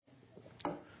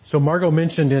So Margot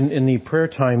mentioned in the prayer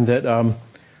time that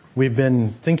we've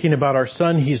been thinking about our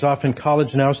son. He's off in college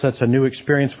now, so that's a new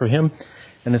experience for him,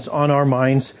 and it's on our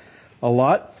minds a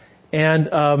lot. And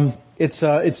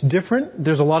it's different.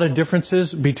 There's a lot of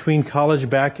differences between college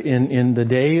back in the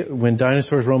day when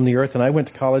dinosaurs roamed the earth, and I went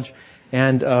to college,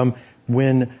 and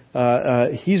when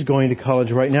he's going to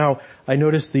college right now. I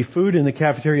noticed the food in the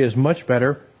cafeteria is much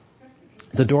better.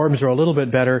 The dorms are a little bit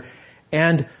better,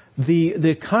 and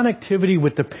the connectivity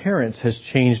with the parents has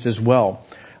changed as well.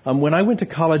 When I went to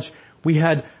college, we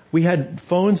had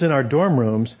phones in our dorm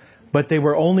rooms, but they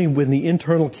were only with the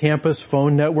internal campus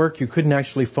phone network. You couldn't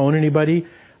actually phone anybody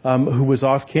who was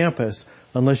off campus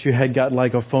unless you had got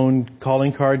like a phone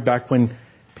calling card back when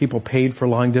people paid for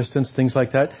long distance, things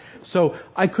like that. So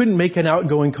I couldn't make an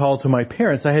outgoing call to my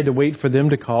parents. I had to wait for them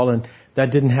to call, and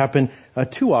that didn't happen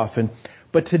too often.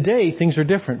 But today, things are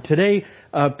different. Today,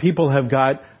 people have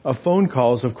got phone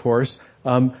calls, of course.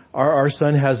 Our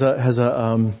son has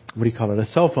a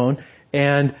cell phone,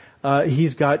 and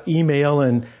he's got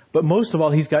email, but most of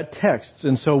all, he's got texts.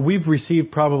 And so we've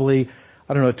received probably,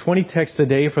 20 texts a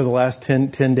day for the last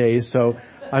 10 days. So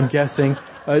I'm guessing.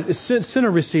 Sinner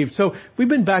received. So we've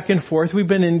been back and forth. We've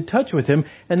been in touch with him,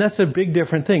 and that's a big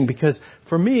different thing, because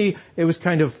for me, it was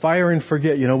kind of fire and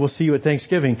forget. We'll see you at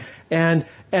Thanksgiving. And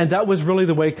that was really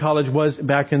the way college was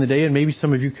back in the day, and maybe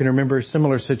some of you can remember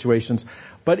similar situations.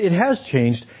 But it has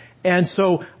changed. And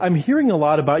so I'm hearing a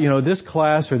lot about, this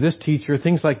class or this teacher,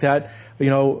 things like that.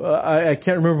 I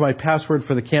can't remember my password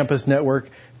for the campus network,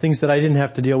 things that I didn't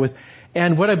have to deal with.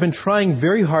 And what I've been trying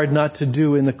very hard not to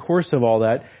do in the course of all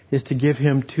that is to give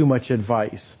him too much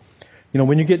advice.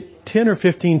 When you get 10 or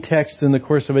 15 texts in the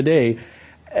course of a day,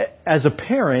 as a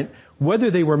parent,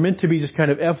 whether they were meant to be just kind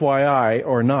of FYI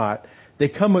or not, they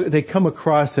come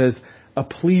across as a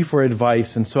plea for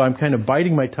advice. And so I'm kind of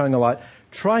biting my tongue a lot,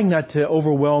 trying not to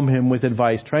overwhelm him with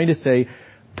advice, trying to say,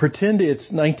 pretend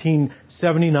it's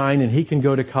 1979 and he can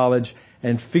go to college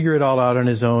and figure it all out on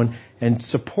his own, and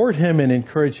support him and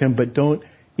encourage him, but don't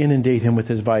inundate him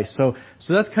with advice. So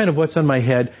that's kind of what's on my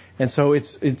head. And so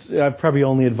I've probably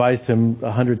only advised him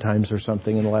 100 times or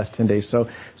something in the last 10 days. So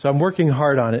I'm working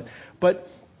hard on it. But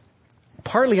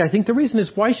partly I think the reason is,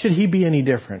 why should he be any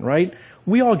different, right?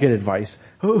 We all get advice.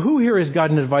 Who here has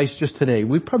gotten advice just today?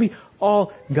 We've probably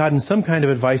all gotten some kind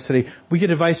of advice today. We get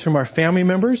advice from our family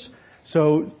members.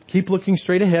 So keep looking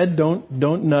straight ahead. Don't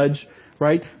nudge.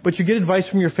 Right? But you get advice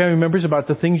from your family members about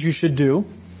the things you should do,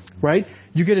 right?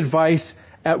 You get advice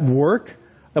at work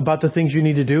about the things you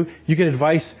need to do. You get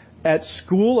advice at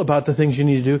school about the things you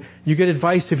need to do. You get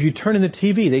advice if you turn in the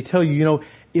TV. They tell you,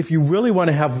 if you really want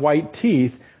to have white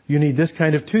teeth, you need this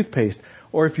kind of toothpaste.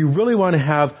 Or if you really want to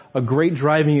have a great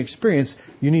driving experience,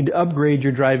 you need to upgrade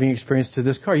your driving experience to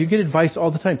this car. You get advice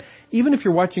all the time. Even if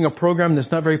you're watching a program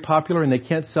that's not very popular and they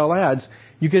can't sell ads,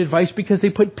 you get advice because they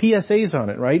put PSAs on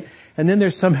it, right? And then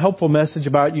there's some helpful message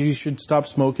about you should stop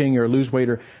smoking or lose weight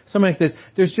or something like that.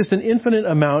 There's just an infinite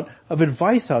amount of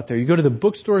advice out there. You go to the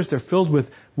bookstores, they're filled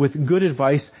with good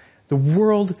advice. The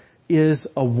world is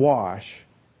awash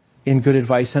in good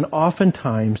advice, and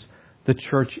oftentimes the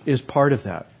church is part of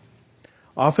that.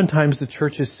 Oftentimes the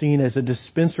church is seen as a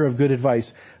dispenser of good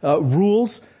advice.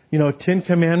 Rules, 10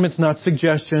 commandments, not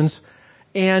suggestions,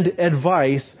 and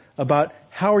advice about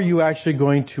how are you actually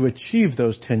going to achieve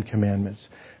those 10 commandments.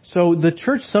 So the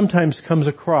church sometimes comes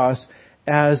across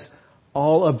as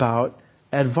all about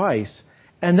advice.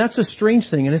 And that's a strange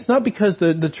thing. And it's not because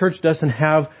the church doesn't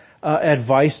have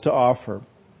advice to offer.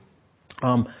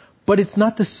 But it's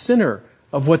not the center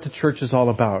of what the church is all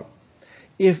about.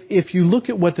 If you look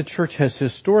at what the church has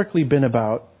historically been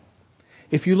about,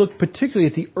 if you look particularly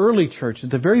at the early church, at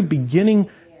the very beginning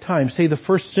time, say the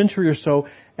first century or so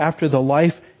after the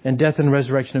life and death and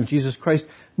resurrection of Jesus Christ,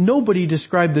 nobody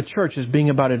described the church as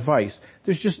being about advice.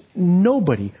 There's just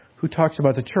nobody who talks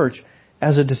about the church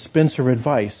as a dispenser of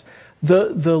advice.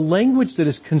 The language that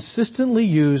is consistently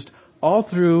used all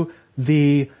through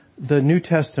the New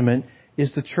Testament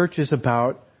is the church is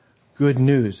about good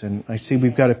news. And I see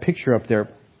we've got a picture up there.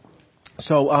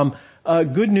 So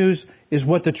good news is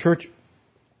what the church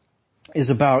is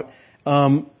about.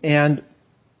 And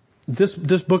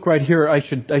this book right here, I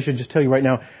should just tell you right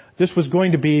now, this was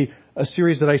going to be a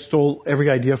series that I stole every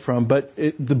idea from, but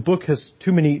the book has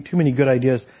too many good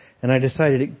ideas, and I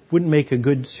decided it wouldn't make a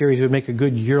good series. It would make a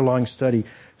good year-long study.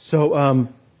 So I'm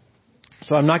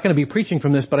not going to be preaching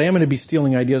from this, but I am going to be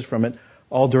stealing ideas from it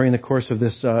all during the course of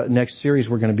this next series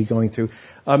we're going to be going through.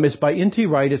 It's by N.T.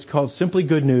 Wright. It's called Simply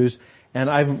Good News, and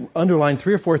I've underlined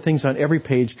 3 or 4 things on every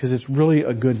page because it's really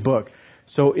a good book.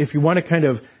 So if you want to kind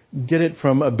of get it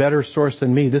from a better source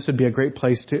than me, this would be a great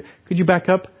place to... Could you back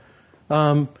up?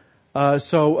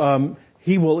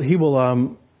 He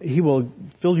will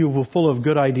fill you full of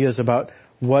good ideas about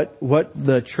what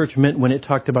the church meant when it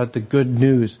talked about the good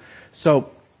news. So,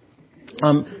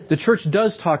 the church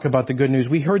does talk about the good news.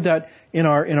 We heard that in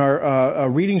our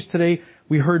readings today.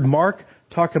 We heard Mark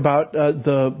talk about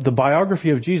the biography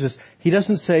of Jesus. He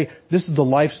doesn't say this is the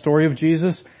life story of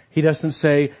Jesus. He doesn't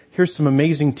say here's some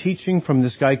amazing teaching from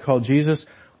this guy called Jesus.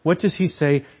 What does he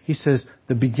say? He says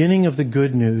the beginning of the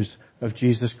good news of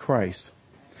Jesus Christ.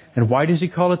 And why does he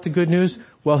call it the good news?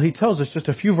 Well, he tells us just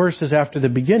a few verses after the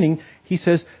beginning, he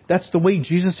says that's the way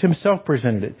Jesus himself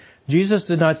presented it. Jesus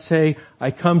did not say,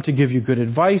 I come to give you good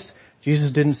advice.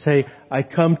 Jesus didn't say, I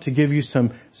come to give you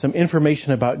some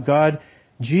information about God.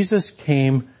 Jesus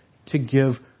came to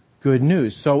give good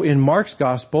news. So in Mark's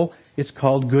gospel, it's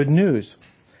called good news.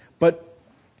 But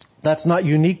that's not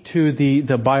unique to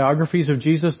the biographies of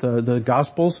Jesus, the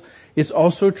gospels. It's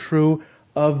also true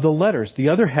of the letters. The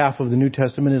other half of the New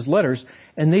Testament is letters,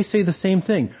 and they say the same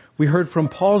thing. We heard from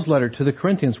Paul's letter to the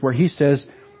Corinthians where he says,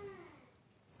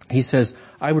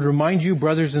 I would remind you,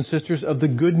 brothers and sisters, of the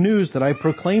good news that I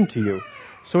proclaim to you.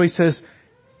 So he says,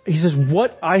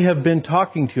 what I have been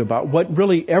talking to you about, what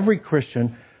really every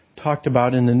Christian talked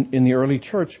about in the early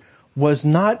church was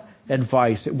not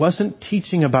advice. It wasn't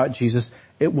teaching about Jesus.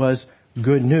 It was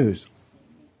good news.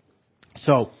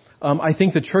 So, I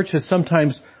think the church has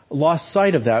sometimes lost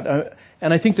sight of that.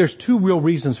 And I think there's two real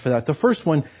reasons for that. The first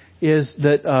one is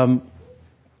that,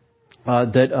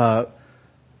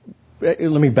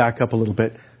 let me back up a little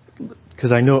bit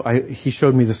because I know he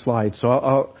showed me the slide.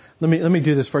 So let me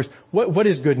do this first. What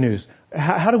is good news?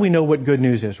 How do we know what good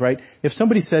news is, right? If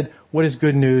somebody said, what is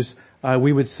good news?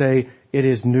 We would say it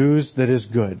is news that is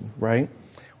good, right?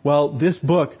 Well, this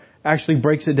book actually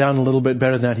breaks it down a little bit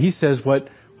better than that. He says what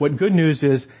good news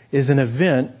is an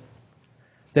event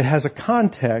that has a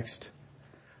context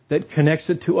that connects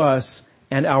it to us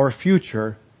and our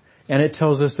future, and it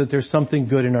tells us that there's something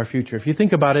good in our future. If you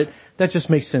think about it, that just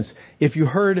makes sense. If you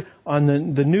heard on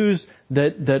the news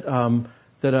that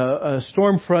a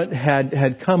storm front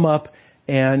had come up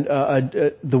and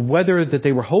the weather that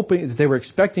they were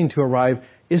expecting to arrive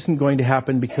isn't going to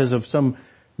happen because of some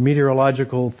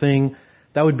meteorological thing,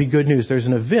 that would be good news. There's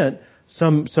an event,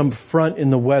 some front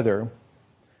in the weather.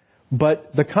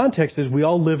 But the context is we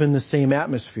all live in the same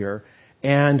atmosphere,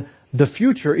 and the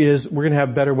future is we're going to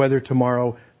have better weather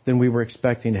tomorrow than we were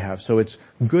expecting to have. So it's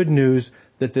good news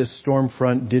that this storm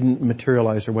front didn't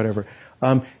materialize or whatever.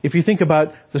 If you think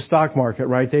about the stock market,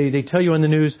 right? They tell you on the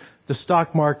news the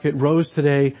stock market rose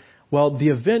today. Well, the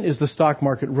event is the stock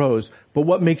market rose, but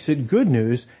what makes it good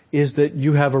news is that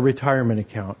you have a retirement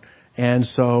account. And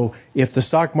so if the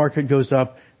stock market goes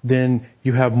up, then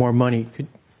you have more money.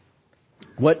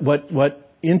 What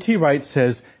N.T. Wright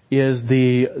says is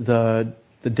the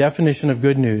definition of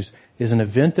good news is an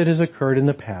event that has occurred in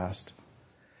the past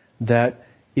that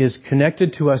is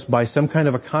connected to us by some kind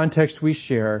of a context we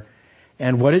share,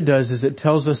 and what it does is it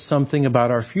tells us something about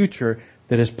our future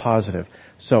that is positive.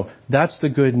 So that's the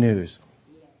good news.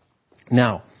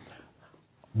 Now,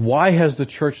 why has the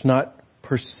church not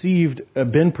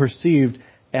been perceived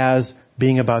as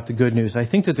being about the good news? I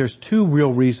think that there's two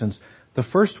real reasons. The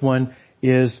first one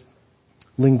is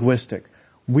linguistic.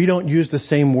 We don't use the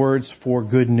same words for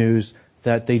good news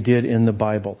that they did in the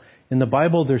Bible. In the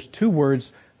Bible, there's two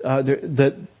words,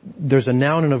 there's a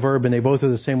noun and a verb, and they both are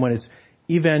the same one. It's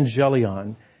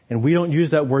evangelion. And we don't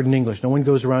use that word in English. No one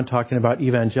goes around talking about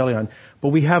evangelion. But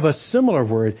we have a similar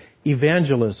word,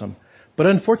 evangelism. But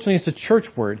unfortunately, it's a church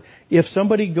word. If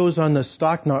somebody goes on the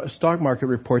stock market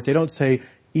report, they don't say,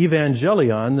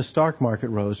 Evangelion, the stock market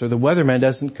rose. Or the weatherman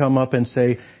doesn't come up and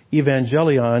say,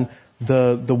 Evangelion,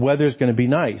 the weather's going to be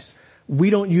nice. We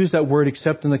don't use that word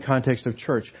except in the context of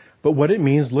church. But what it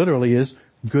means literally is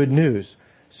good news.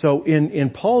 So in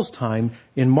Paul's time,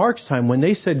 in Mark's time, when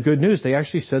they said good news, they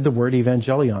actually said the word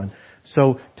evangelion.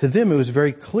 So to them, it was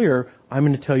very clear, I'm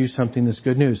going to tell you something that's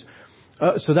good news.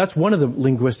 So that's one of the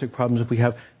linguistic problems that we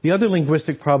have. The other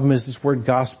linguistic problem is this word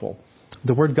gospel.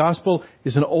 The word gospel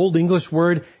is an old English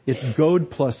word. It's god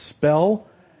plus spell,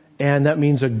 and that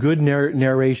means a good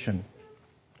narration.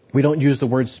 We don't use the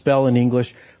word spell in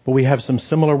English, but we have some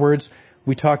similar words.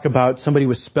 We talk about somebody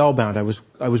was spellbound. I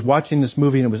was watching this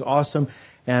movie and it was awesome,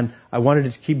 and I wanted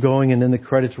it to keep going, and then the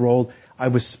credits rolled. I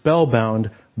was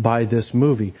spellbound by this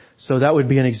movie. So that would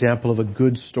be an example of a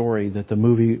good story that the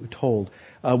movie told.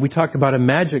 We talk about a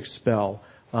magic spell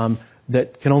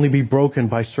that can only be broken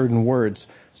by certain words.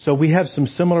 So we have some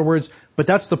similar words, but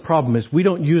that's the problem is we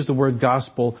don't use the word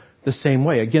gospel the same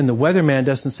way. Again, the weatherman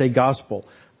doesn't say gospel.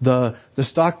 The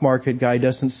stock market guy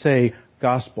doesn't say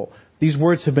gospel. These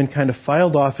words have been kind of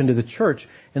filed off into the church,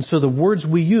 and so the words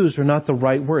we use are not the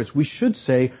right words. We should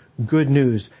say good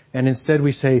news, and instead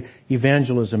we say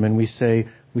evangelism, and we say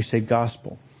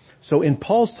gospel. So in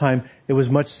Paul's time, it was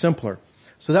much simpler.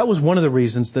 So that was one of the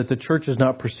reasons that the church is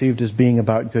not perceived as being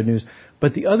about good news.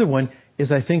 But the other one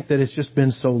is I think that it's just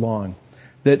been so long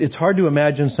that it's hard to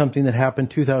imagine something that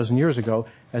happened 2,000 years ago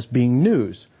as being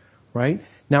news, right?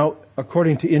 Now,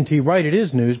 according to N.T. Wright, it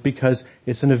is news because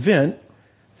it's an event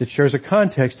that shares a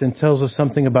context and tells us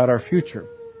something about our future.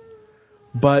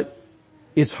 But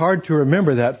it's hard to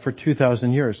remember that for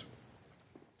 2,000 years.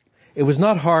 It was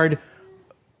not hard.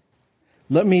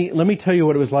 Let me tell you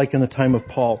what it was like in the time of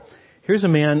Paul. Here's a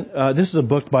man, this is a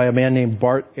book by a man named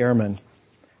Bart Ehrman.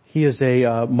 He is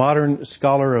a modern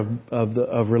scholar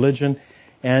of religion,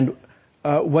 and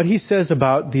what he says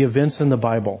about the events in the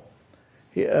Bible,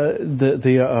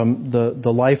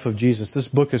 the life of Jesus. This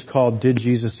book is called Did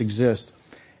Jesus Exist?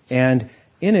 And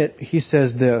in it, he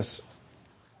says this.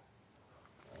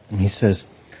 And he says,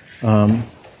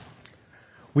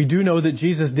 we do know that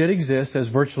Jesus did exist, as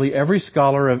virtually every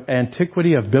scholar of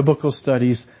antiquity, of biblical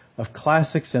studies, of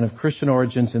classics, and of Christian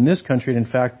origins in this country, and in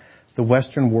fact, the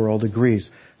Western world agrees.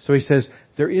 So he says,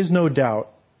 there is no doubt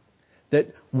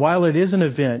that while it is an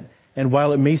event, and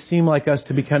while it may seem like us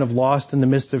to be kind of lost in the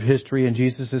midst of history, and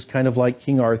Jesus is kind of like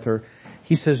King Arthur,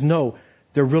 he says, no,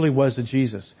 there really was a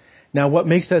Jesus. Now, what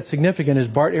makes that significant is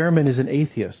Bart Ehrman is an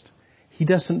atheist. He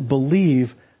doesn't believe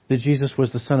that Jesus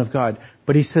was the Son of God.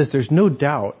 But he says there's no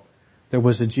doubt there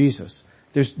was a Jesus.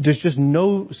 There's just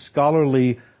no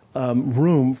scholarly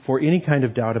room for any kind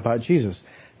of doubt about Jesus.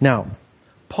 Now,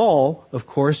 Paul, of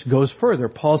course, goes further.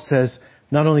 Paul says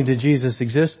not only did Jesus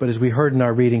exist, but as we heard in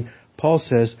our reading, Paul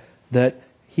says that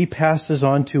he passes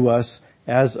on to us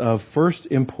as of first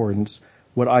importance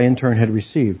what I in turn had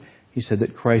received. He said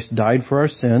that Christ died for our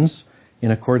sins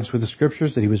in accordance with the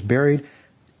Scriptures, that he was buried,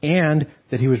 and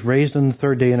that he was raised on the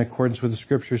third day in accordance with the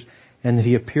Scriptures, and that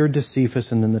he appeared to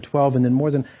Cephas and then the 12, and then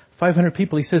more than 500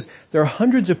 people. He says there are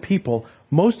hundreds of people,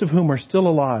 most of whom are still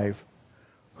alive,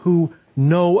 who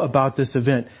know about this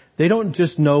event. They don't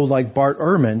just know, like Bart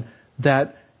Ehrman,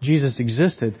 that Jesus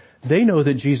existed. They know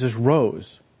that Jesus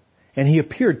rose, and he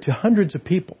appeared to hundreds of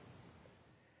people.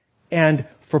 And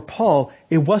for Paul,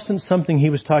 it wasn't something he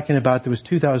was talking about that was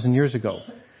 2,000 years ago.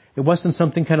 It wasn't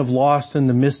something kind of lost in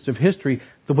the midst of history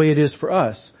the way it is for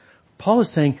us. Paul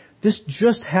is saying, this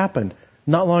just happened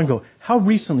not long ago. How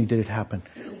recently did it happen?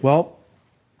 Well,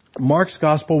 Mark's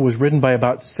Gospel was written by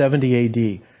about 70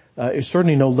 A.D. It's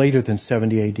certainly no later than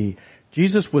 70 A.D.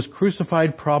 Jesus was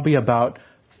crucified probably about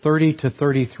 30 to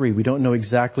 33. We don't know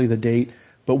exactly the date,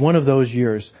 but one of those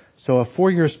years. So a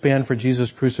 4-year span for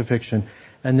Jesus' crucifixion.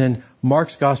 And then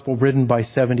Mark's Gospel written by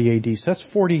 70 A.D. So that's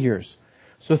 40 years.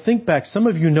 So think back. Some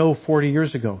of you know 40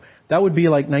 years ago. That would be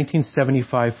like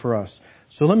 1975 for us.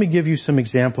 So let me give you some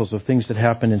examples of things that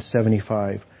happened in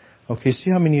 75. Okay, see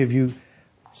how many of you,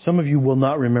 some of you will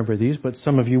not remember these, but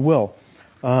some of you will.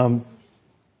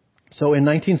 So in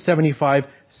 1975,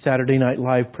 Saturday Night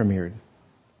Live premiered.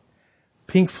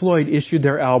 Pink Floyd issued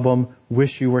their album,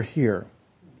 Wish You Were Here.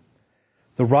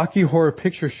 The Rocky Horror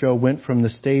Picture Show went from the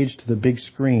stage to the big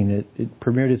screen. It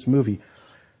premiered its movie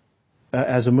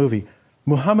as a movie.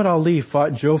 Muhammad Ali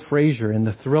fought Joe Frazier in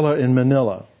the Thriller in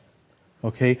Manila.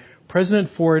 Okay, President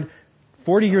Ford,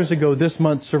 40 years ago this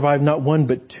month, survived not one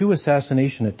but 2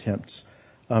 assassination attempts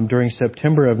during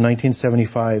September of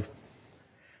 1975.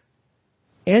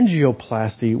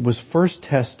 Angioplasty was first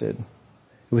tested.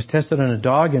 It was tested on a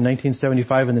dog in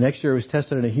 1975, and the next year it was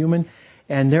tested on a human.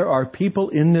 And there are people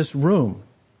in this room,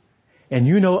 and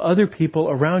you know other people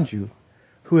around you,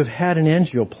 who have had an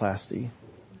angioplasty.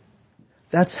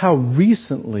 That's how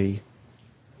recently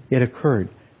it occurred,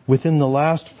 within the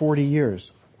last 40 years.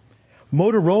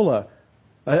 Motorola,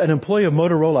 an employee of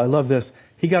Motorola, I love this,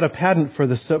 he got a patent for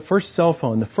the first cell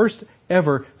phone. The first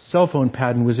ever cell phone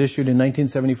patent was issued in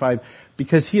 1975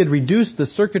 because he had reduced the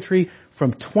circuitry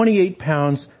from 28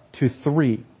 pounds to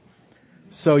 3.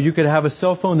 So you could have a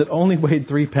cell phone that only weighed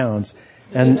 3 pounds.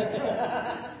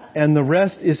 And the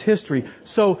rest is history.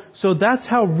 So that's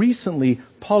how recently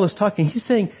Paul is talking. He's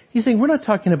saying we're not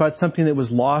talking about something that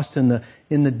was lost in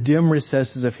the dim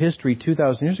recesses of history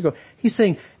 2,000 years ago. He's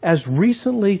saying as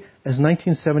recently as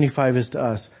 1975 is to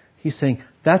us, he's saying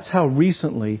that's how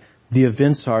recently the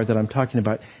events are that I'm talking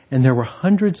about. And there were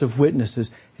hundreds of witnesses,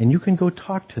 and you can go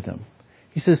talk to them.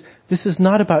 He says, this is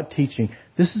not about teaching.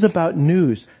 This is about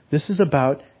news. This is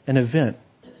about an event.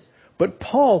 But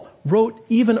Paul wrote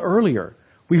even earlier.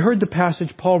 We heard the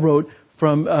passage Paul wrote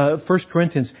from 1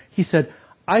 Corinthians. He said,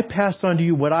 I passed on to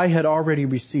you what I had already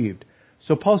received.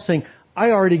 So Paul's saying,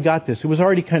 I already got this. It was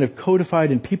already kind of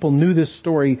codified and people knew this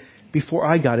story before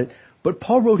I got it. But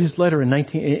Paul wrote his letter in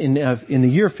the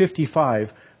year 55,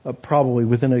 probably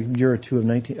within a year or two of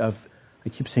I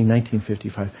keep saying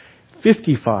 1955.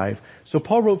 55. So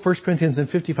Paul wrote 1 Corinthians in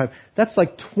 55. That's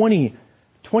like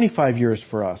 25 years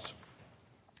for us.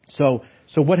 So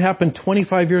what happened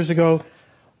 25 years ago?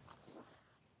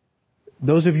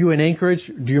 Those of you in Anchorage,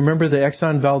 do you remember the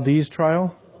Exxon Valdez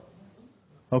trial?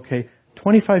 Okay,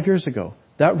 25 years ago.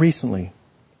 That recently.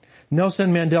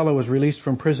 Nelson Mandela was released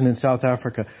from prison in South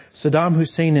Africa. Saddam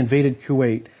Hussein invaded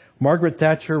Kuwait. Margaret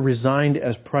Thatcher resigned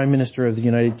as Prime Minister of the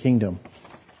United Kingdom.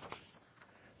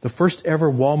 The first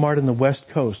ever Walmart in the West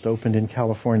Coast opened in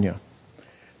California.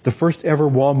 The first ever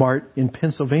Walmart in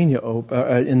Pennsylvania,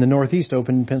 in the Northeast,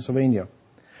 opened in Pennsylvania.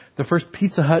 The first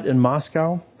Pizza Hut in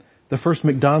Moscow. The first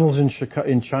McDonald's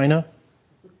in China.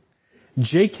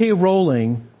 J.K.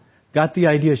 Rowling got the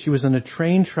idea. She was on a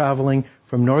train traveling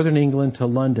from northern England to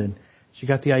London. She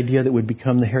got the idea that would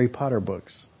become the Harry Potter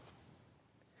books.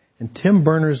 And Tim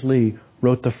Berners-Lee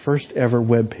wrote the first ever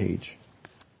web page.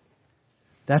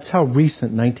 That's how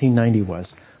recent 1990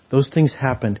 was. Those things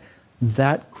happened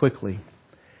that quickly.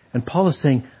 And Paul is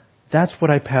saying, that's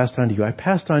what I passed on to you. I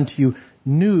passed on to you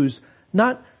news,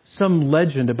 not some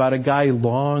legend about a guy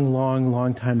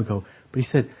long time ago. But he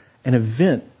said, an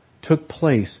event took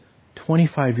place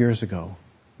 25 years ago.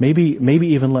 Maybe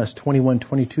even less, 21,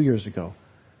 22 years ago.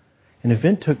 An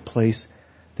event took place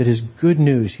that is good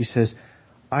news. He says,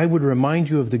 I would remind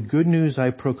you of the good news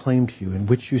I proclaimed to you, in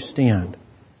which you stand.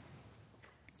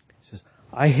 He says,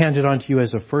 I handed on to you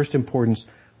as of first importance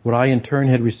what I in turn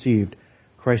had received.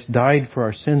 Christ died for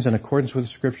our sins in accordance with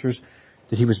the Scriptures,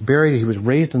 that He was buried, He was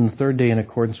raised on the third day in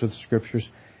accordance with the Scriptures.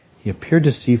 He appeared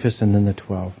to Cephas and then the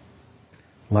 12.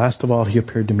 Last of all, He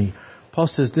appeared to me. Paul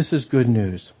says this is good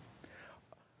news.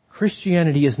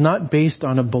 Christianity is not based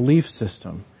on a belief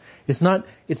system. It's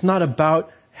not about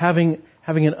having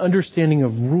an understanding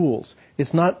of rules.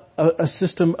 It's not a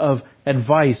system of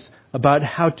advice about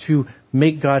how to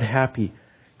make God happy.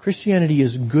 Christianity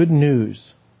is good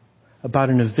news about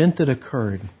an event that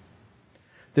occurred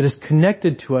that is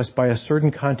connected to us by a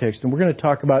certain context. And we're going to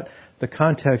talk about the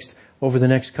context over the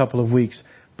next couple of weeks.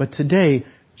 But today,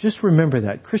 just remember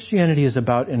that. Christianity is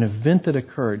about an event that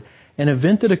occurred. An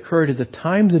event that occurred at the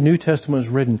time the New Testament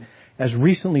was written, as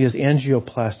recently as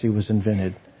angioplasty was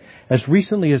invented. As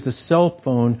recently as the cell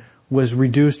phone was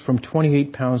reduced from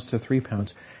 28 pounds to 3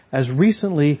 pounds. As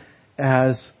recently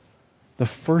as the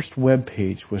first web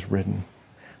page was written.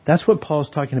 That's what Paul's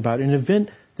talking about. An event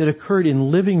that occurred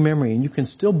in living memory, and you can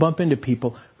still bump into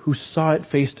people who saw it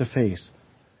face to face.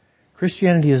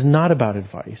 Christianity is not about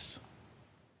advice.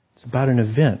 It's about an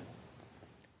event.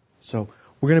 So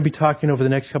we're going to be talking over the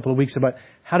next couple of weeks about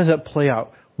how does that play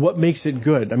out? What makes it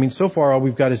good? I mean, so far all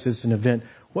we've got is this an event.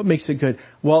 What makes it good?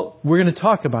 Well, we're going to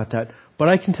talk about that. But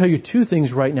I can tell you two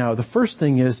things right now. The first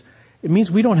thing is, it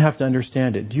means we don't have to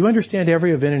understand it. Do you understand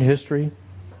every event in history?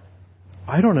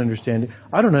 I don't understand it.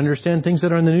 I don't understand things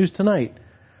that are in the news tonight.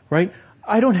 Right?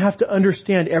 I don't have to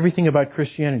understand everything about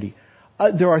Christianity.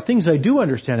 There are things I do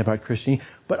understand about Christianity,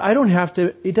 but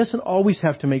it doesn't always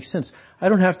have to make sense. I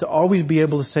don't have to always be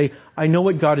able to say, I know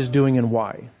what God is doing and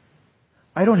why.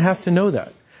 I don't have to know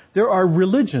that. There are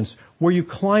religions where you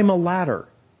climb a ladder,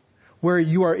 where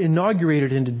you are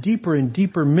inaugurated into deeper and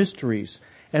deeper mysteries.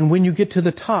 And when you get to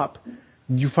the top,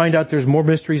 you find out there's more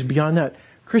mysteries beyond that.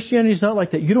 Christianity is not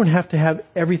like that. You don't have to have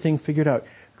everything figured out.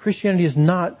 Christianity is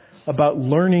not about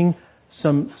learning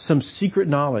some secret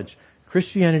knowledge.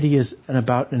 Christianity is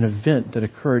about an event that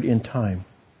occurred in time.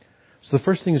 So the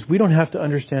first thing is we don't have to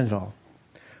understand it all.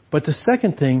 But the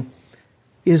second thing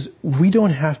is we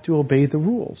don't have to obey the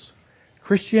rules.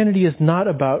 Christianity is not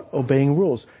about obeying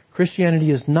rules.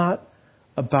 Christianity is not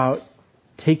about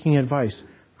taking advice.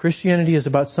 Christianity is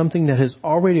about something that has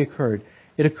already occurred.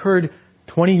 It occurred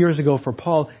 20 years ago for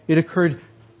Paul. It occurred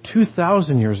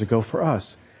 2,000 years ago for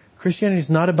us. Christianity is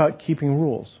not about keeping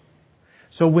rules.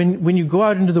 So when you go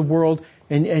out into the world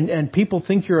and people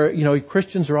think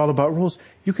Christians are all about rules,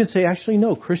 you can say, actually,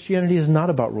 no, Christianity is not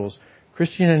about rules.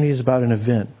 Christianity is about an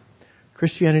event.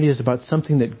 Christianity is about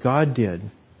something that God did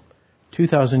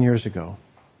 2,000 years ago.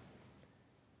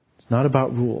 It's not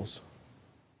about rules.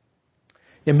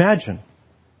 Imagine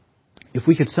if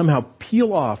we could somehow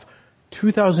peel off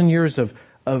 2,000 years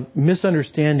of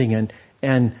misunderstanding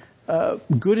and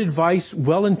good advice,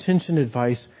 well-intentioned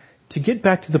advice, to get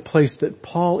back to the place that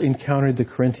Paul encountered the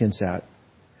Corinthians at,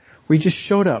 where he just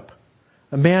showed up.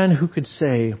 A man who could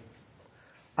say,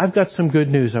 I've got some good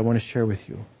news I want to share with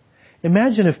you.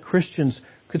 Imagine if Christians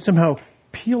could somehow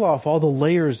peel off all the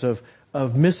layers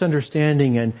of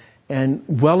misunderstanding and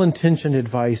well-intentioned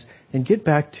advice and get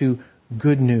back to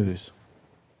good news.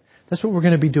 That's what we're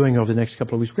going to be doing over the next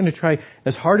couple of weeks. We're going to try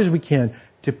as hard as we can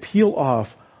to peel off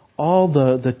all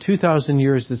the 2,000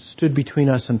 years that stood between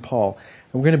us and Paul.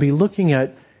 And we're going to be looking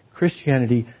at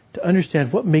Christianity to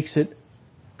understand what makes it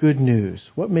good news.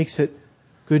 What makes it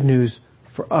good news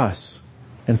for us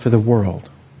and for the world.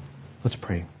 Let's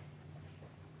pray.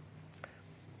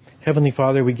 Heavenly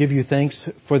Father, we give you thanks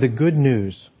for the good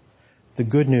news, the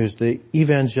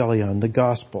evangelion, the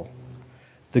gospel,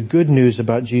 the good news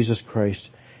about Jesus Christ.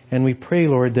 And we pray,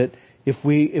 Lord, that if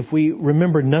we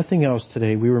remember nothing else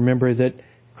today, we remember that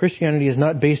Christianity is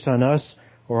not based on us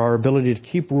or our ability to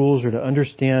keep rules or to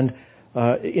understand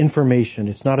information.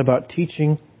 It's not about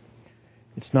teaching.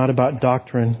 It's not about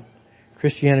doctrine.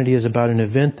 Christianity is about an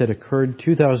event that occurred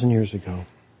 2,000 years ago.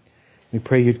 We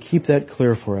pray you'd keep that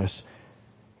clear for us.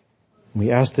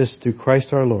 We ask this through Christ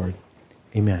our Lord.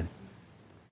 Amen.